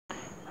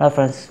Hello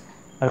friends,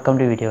 welcome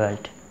to videoவ.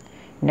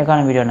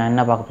 இன்னைக்கான video நான்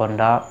என்ன பார்க்க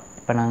போறேன்டா,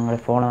 இப்போ நாங்க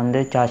ஃபோனை வந்து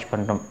சார்ஜ்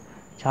பண்றோம்.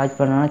 சார்ஜ்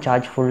பண்ணனும்னா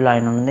சார்ஜ் ஃபுல்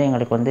ஆயினு வந்து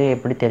எங்களுக்கு வந்து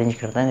எப்படி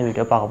தெரிஞ்சிக்கிறது இந்த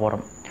வீடியோ பார்க்க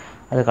போறோம்.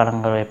 அதுக்காக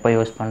நாங்க எப்போ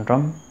யூஸ்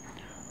பண்றோம்.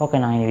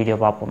 ஓகே நான் இந்த வீடியோ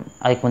பாப்போம்.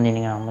 அதுக்கு முன்னாடி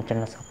நீங்க நம்ம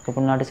சேனலை சப்ஸ்கிரைப்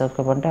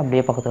பண்ணிட்டு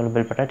அப்படியே பக்கத்துல உள்ள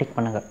பெல் பட்டனை டிக்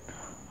பண்ணுங்க.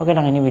 ஓகே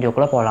நாங்க இந்த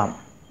வீடியோக்குள்ள போலாம்.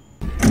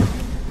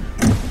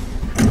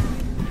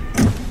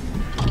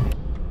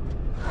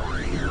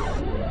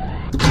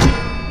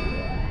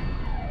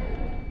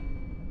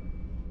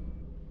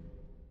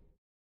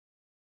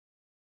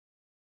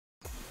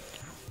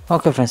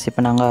 ஓகே ஃப்ரெண்ட்ஸ்,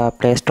 இப்போ நாங்கள்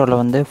ப்ளே ஸ்டோரில்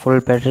வந்து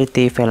ஃபுல் பேட்டரி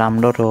தீஃப்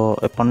எல்லாம்னு ஒரு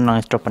எப்போ நாங்கள்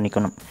இன்ஸ்டால்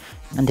பண்ணிக்கணும்.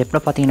 அந்த எப்போ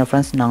பார்த்தீங்கன்னா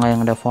ஃப்ரெண்ட்ஸ், நாங்கள்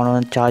எங்களோட ஃபோனை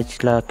வந்து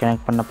சார்ஜில்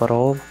கனெக்ட் பண்ண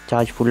பிறகு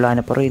சார்ஜ்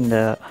ஃபுல்லான பிறகு இந்த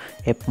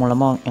ஆப்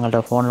மூலமாக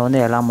எங்களோட ஃபோனில்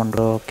வந்து எல்லாம்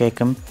ஒன்று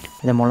கேட்கும்.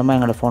 இது மூலமாக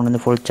எங்களோட ஃபோன்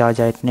வந்து ஃபுல்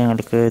சார்ஜ் ஆகிட்டுன்னு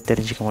எங்களுக்கு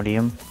தெரிஞ்சிக்க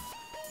முடியும்.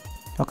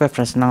 ஓகே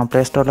ஃப்ரெண்ட்ஸ், நாங்கள்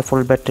ப்ளே ஸ்டோரில்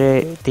ஃபுல் பேட்டரி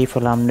தீஃப்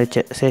எல்லாம்னு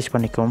சர்ச்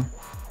பண்ணிக்குவோம்.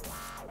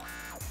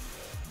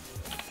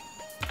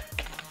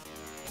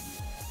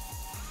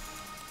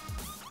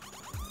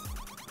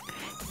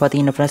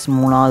 பார்த்தீங்கன்னா ஃப்ரெண்ட்ஸ்,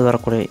 மூணாவது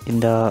வரக்கூடிய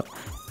இந்த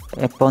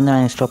எப்போ வந்து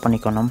நான் இன்ஸ்டால்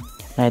பண்ணிக்கணும்.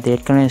 நான் இது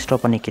ஏற்கனவே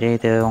இன்ஸ்டால் பண்ணிக்கிறேன்.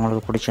 இது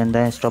உங்களுக்கு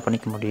பிடிச்சிருந்தால் இன்ஸ்டால்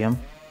பண்ணிக்க முடியும்.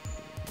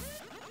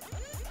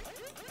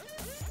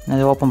 நான்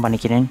இதை ஓப்பன்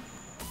பண்ணிக்கிறேன்.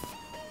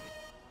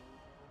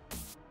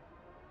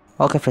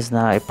 ஓகே ஃப்ரெண்ட்ஸ்,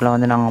 இப்போலாம்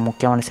வந்து நாங்கள்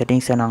முக்கியமான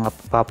செட்டிங்ஸை நாங்கள்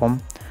பார்ப்போம்.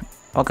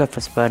 ஓகே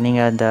ஃப்ரெண்ட்ஸ், இப்போ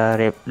நீங்கள் இந்த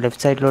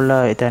லெஃப்ட் சைடில்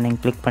உள்ள இதை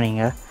நீங்கள் கிளிக்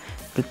பண்ணிங்க.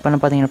 கிளிக்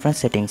பண்ண பார்த்தீங்கன்னா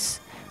ஃப்ரெண்ட்ஸ்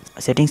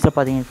செட்டிங்ஸில்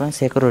பார்த்தீங்கன்னா ஃப்ரெண்ட்ஸ்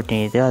செக்யூரிட்டி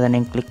இது. அதை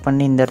நீங்கள் கிளிக்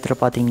பண்ணி இந்த இடத்துல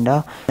பார்த்தீங்கன்னா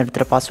இந்த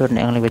இடத்துல பாஸ்வேர்டு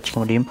எங்களுக்கு வச்சுக்க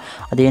முடியும்.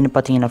 அது ஏன்னு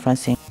பார்த்தீங்கன்னா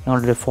ஃப்ரெண்ட்ஸ்,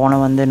 எங்களுடைய ஃபோனை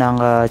வந்து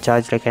நாங்கள்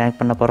சார்ஜில் கனெக்ட்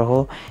பண்ண பிறகு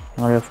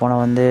எங்களுடைய ஃபோனை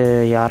வந்து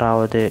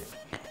யாராவது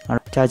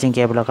சார்ஜிங்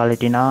கேபிளை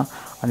கழட்டினா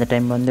அந்த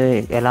டைம் வந்து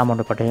எல்லாம்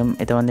ஒன்றுப்பட்டையும்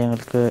இதை வந்து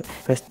எங்களுக்கு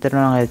ஃபஸ்ட்டு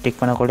நாங்கள் டிக்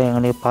பண்ணக்கூடிய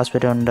எங்களுக்கு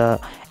பாஸ்வேர்டு ஒன்று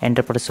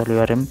என்டர் பண்ண சொல்லி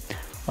வரும்.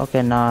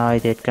 ஓகே, நான்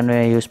இது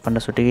ஏற்கனவே யூஸ்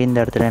பண்ண சொல்லி இந்த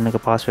இடத்துல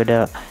எனக்கு பாஸ்வேர்டை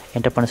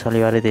என்டர் பண்ண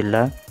சொல்லி வருது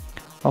இல்லை.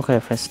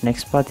 ஓகே ஃப்ரெண்ட்ஸ்,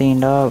 நெக்ஸ்ட்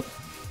பார்த்தீங்கன்னா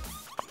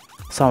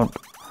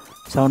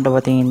சவுண்டை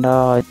பார்த்தீங்கன்னா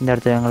இந்த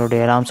இடத்துல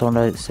எங்களுடைய எலாம்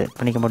சவுண்டை செட்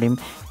பண்ணிக்க முடியும்.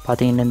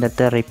 பார்த்தீங்கன்னா இந்த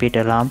இடத்துல ரிப்பீட்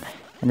எல்லாம்,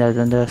 இந்த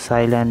இடத்துல வந்து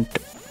சைலண்ட்,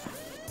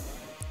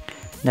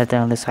 இந்த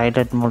இடத்துல வந்து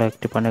சைலண்ட் மூலம்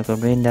ஆக்டிவ் பண்ணிக்க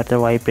முடியும். இந்த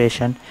இடத்துல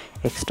வைப்ரேஷன்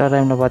எக்ஸ்ட்ரா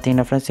டைமில்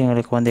பார்த்தீங்கன்னா ஃப்ரெண்ட்ஸ்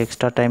எங்களுக்கு வந்து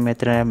எக்ஸ்ட்ரா டைம்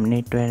எத்தனை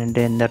மினிட்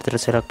வேணுட்டு இந்த இடத்துல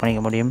செலக்ட்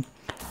பண்ணிக்க முடியும்.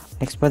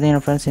 நெக்ஸ்ட்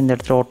பார்த்தீங்கன்னா ஃப்ரெண்ட்ஸ், இந்த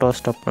இடத்துல ஆட்டோ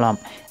ஸ்டாப்லாம்,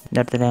 இந்த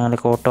இடத்துல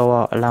எங்களுக்கு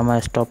ஆட்டோவாக எல்லாமே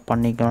ஸ்டாப்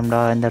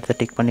பண்ணிக்கணும்டா இந்த இடத்துல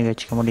டிக் பண்ணி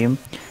வச்சுக்க முடியும்.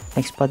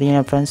 நெக்ஸ்ட்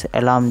பார்த்தீங்கன்னா ஃப்ரெண்ட்ஸ்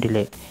எல்லாம்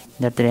டிலே,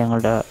 இந்த இடத்துல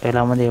எங்கள்கிட்ட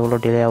எல்லாம் வந்து எவ்வளோ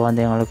டிலேயாக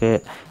வந்து எங்களுக்கு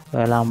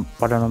எல்லாம்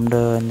படணும்னு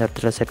இந்த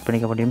இடத்துல செட்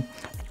பண்ணிக்க முடியும்.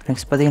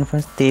 நெக்ஸ்ட் பார்த்தீங்கன்னா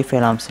ஃப்ரெண்ட்ஸ் தீஃப்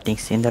எல்லாம்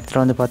செட்டிங்ஸ், இந்த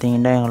இடத்துல வந்து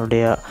பார்த்தீங்கன்னா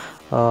எங்களுடைய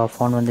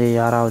ஃபோன் வந்து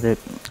யாராவது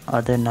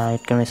அது நான்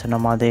ஏற்கனவே சொன்ன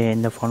மாதிரி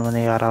இந்த ஃபோன்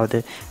வந்து யாராவது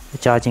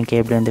சார்ஜிங்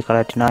கேபிள் வந்து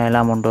கலட்டினா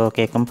எல்லாம் ஒன்று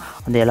கேட்கும்.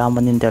 அந்த எல்லாம்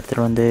வந்து இந்த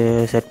இடத்துல வந்து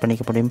செட்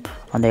பண்ணிக்க முடியும்.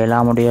 அந்த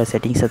எல்லாமுடைய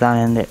செட்டிங்ஸை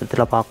தான் இந்த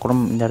இடத்துல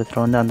பார்க்கணும். இந்த இடத்துல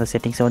வந்து அந்த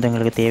செட்டிங்ஸை வந்து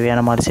எங்களுக்கு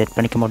தேவையான மாதிரி செட்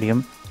பண்ணிக்க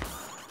முடியும்.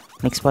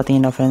 நெக்ஸ்ட்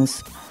பார்த்தீங்கன்னா ஃப்ரெண்ட்ஸ்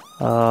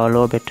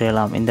லோ பேட்ரி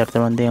எல்லாம், இந்த இடத்துல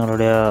வந்து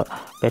எங்களுடைய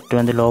பேட்ரி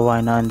வந்து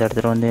லோவாகினா இந்த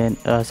இடத்துல வந்து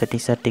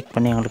செட்டிங்ஸை டிக்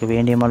பண்ணி எங்களுக்கு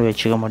வேண்டிய மாதிரி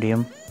வச்சுக்க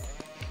முடியும்.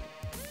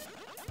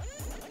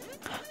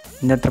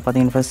 இந்த இடத்துல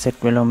பார்த்தீங்கன்னா ஃப்ரெண்ட்ஸ்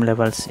செட் வெலும்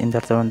லெவல்ஸ், இந்த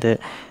இடத்துல வந்து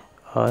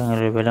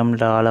எங்களுடைய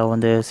வெலம்ல அளவு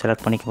வந்து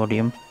செலக்ட் பண்ணிக்க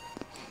முடியும்.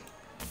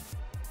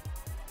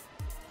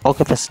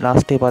 ஓகே ஃப்ரெண்ட்ஸ்,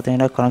 லாஸ்ட்டு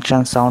பார்த்தீங்கன்னா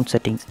கனெக்ஷன் சவுண்ட்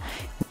செட்டிங்ஸ்,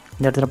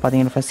 இந்த இடத்துல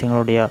பார்த்தீங்கன்னா ஃப்ரெண்ட்ஸ்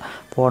எங்களுடைய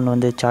ஃபோன்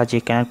வந்து சார்ஜ்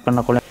கனெக்ட்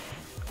பண்ணக்குள்ள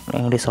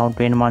எங்களுடைய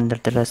சவுண்ட் வேணுமா இந்த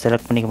இடத்துல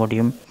செலக்ட் பண்ணிக்க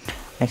முடியும்.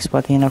 நெக்ஸ்ட்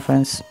பார்த்தீங்கன்னா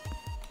ஃப்ரெண்ட்ஸ்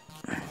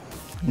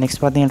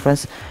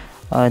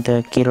இது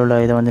கீழே உள்ள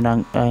இதை வந்து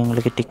நாங்கள்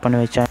எங்களுக்கு டிக் பண்ணி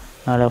வச்சா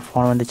அதில்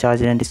ஃபோன் வந்து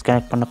சார்ஜில்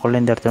டிஸ்கனெக்ட் பண்ணக்குள்ள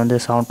இந்த இடத்துல வந்து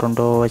சவுண்ட்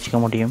ஒன்றோ வச்சுக்க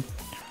முடியும்.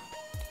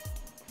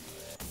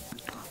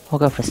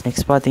 ஓகே ஃப்ரெண்ட்ஸ்,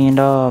 நெக்ஸ்ட்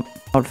பார்த்தீங்கன்னா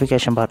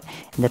நோட்டிஃபிகேஷன் பார்,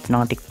 இந்த இடத்துல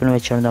நாங்கள் டிக் பண்ணி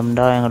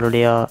வச்சுருந்தோம்னா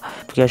எங்களுடைய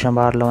நோட்டிஃபிகேஷன்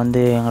பாரில்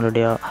வந்து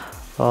எங்களுடைய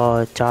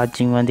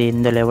சார்ஜிங் வந்து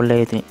எந்த லெவலில்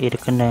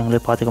இருக்குன்னு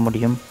எங்களுக்கு பார்த்துக்க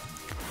முடியும்.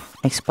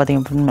 நெக்ஸ்ட்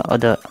பார்த்தீங்கன்னா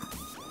அது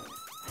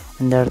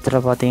இந்த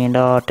இடத்துல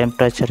பார்த்தீங்கன்னா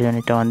டெம்பரேச்சர்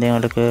யூனிட்டை வந்து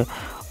எங்களுக்கு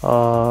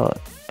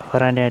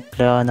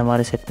ஃபரான்ஹீட்டில் அந்த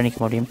மாதிரி செட் பண்ணிக்க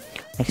முடியும்.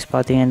 நெக்ஸ்ட்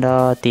பார்த்தீங்கன்னா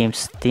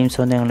தீம்ஸ்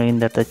வந்து எங்களுக்கு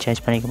இந்த இடத்துல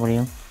சேஞ்ச் பண்ணிக்க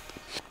முடியும்.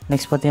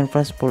 நெக்ஸ்ட் பார்த்தீங்கன்னா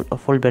ஃப்ரெண்ட்ஸ்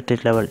ஃபுல் பேட்டரி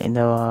லெவல்,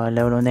 இந்த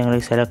லெவல் வந்து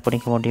எங்களுக்கு செலக்ட்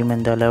பண்ணிக்க முடியும்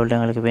இந்த லெவலில்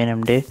எங்களுக்கு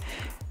வேணும்ட்டு.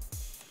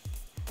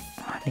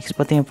 நெக்ஸ்ட்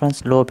பார்த்தீங்கன்னா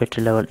ஃப்ரெண்ட்ஸ் லோ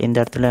பேட்டரி லெவல், இந்த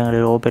இடத்துல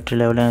எங்களுக்கு லோ பேட்டரி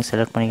லெவலில் எங்களுக்கு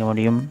செலக்ட் பண்ணிக்க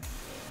முடியும்.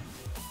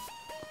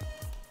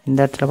 இந்த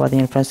இடத்துல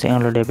பார்த்தீங்கன்னா ஃப்ரெண்ட்ஸ்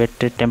எங்களுடைய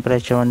பேட்டரி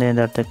டெம்பரேச்சர் வந்து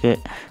இந்த இடத்துக்கு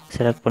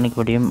செலக்ட் பண்ணிக்க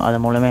முடியும்.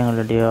 அது மூலமாக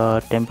எங்களுடைய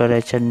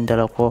டெம்பரேச்சர் இந்த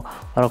அளவுக்கு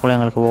வரக்குள்ள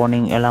எங்களுக்கு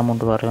வார்னிங் எல்லாம்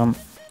கொண்டு வரும்.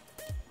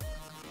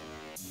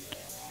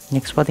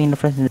 நெக்ஸ்ட் பார்த்தீங்கன்னா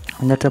ஃப்ரெண்ட்ஸ்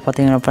இந்த இடத்துல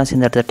பார்த்தீங்கன்னா ஃப்ரெண்ட்ஸ்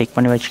இந்த இடத்துல டிக்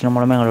பண்ணி வச்சுக்கணும்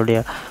மூலமாக எங்களுடைய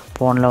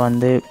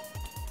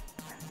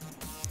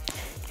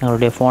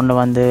ஃபோனில்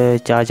வந்து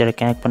சார்ஜரை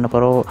கனெக்ட் பண்ண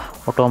பிறகு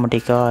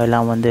ஆட்டோமேட்டிக்காக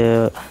எல்லாம் வந்து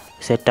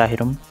செட்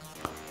ஆகிடும்.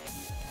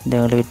 இது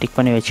எங்களுக்கு டிக்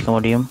பண்ணி வச்சுக்க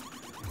முடியும்.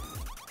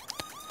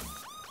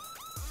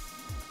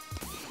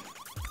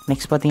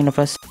 நெக்ஸ்ட் பார்த்தீங்கன்னா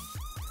ஃபர்ஸ்ட்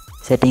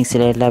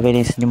செட்டிங்ஸில் எல்லா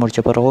வேலையும் செஞ்சு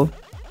முடித்த பிறகு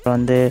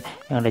வந்து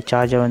எங்களுடைய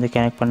சார்ஜர் வந்து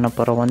கனெக்ட் பண்ண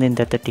பிறகு வந்து இந்த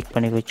இடத்த டிக்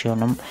பண்ணி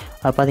வச்சுக்கணும்.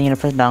 அது பார்த்தீங்கன்னா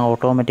ஃபர்ஸ்ட் நாங்கள்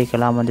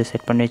ஆட்டோமேட்டிக்கெல்லாம் வந்து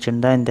செட் பண்ணி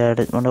வச்சுருந்தா இந்த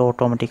இடத்து வந்து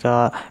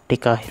ஆட்டோமேட்டிக்காக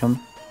டிக் ஆகிடும்.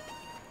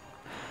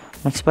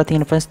 நெக்ஸ்ட்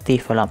பார்த்தீங்கன்னா ஃப்ரெண்ட்ஸ்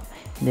தீஃப் எல்லாம்,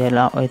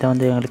 இதெல்லாம் இதை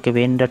வந்து எங்களுக்கு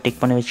வேணும்னா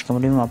டிக் பண்ணி வச்சுக்க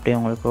முடியும். அப்படியே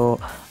உங்களுக்கு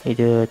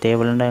இது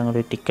தேவையில்லைன்னா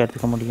எங்களுக்கு டிக்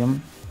எடுத்துக்க முடியும்.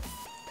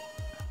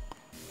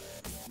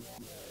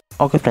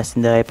 ஓகே ஃப்ரெண்ட்ஸ்,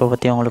 இந்த ஆப்பை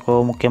பற்றி உங்களுக்கு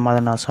முக்கியமாக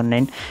நான்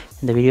சொன்னேன்.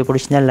 இந்த வீடியோ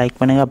பிடிச்சிருந்தால் லைக்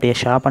பண்ணுங்கள், அப்படியே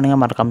ஷேர்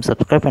பண்ணுங்கள், மறக்காமல்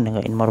சப்ஸ்கிரைப்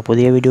பண்ணுங்கள். இன்னொரு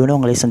புதிய வீடியோவில்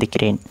உங்களை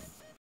சந்திக்கிறேன்.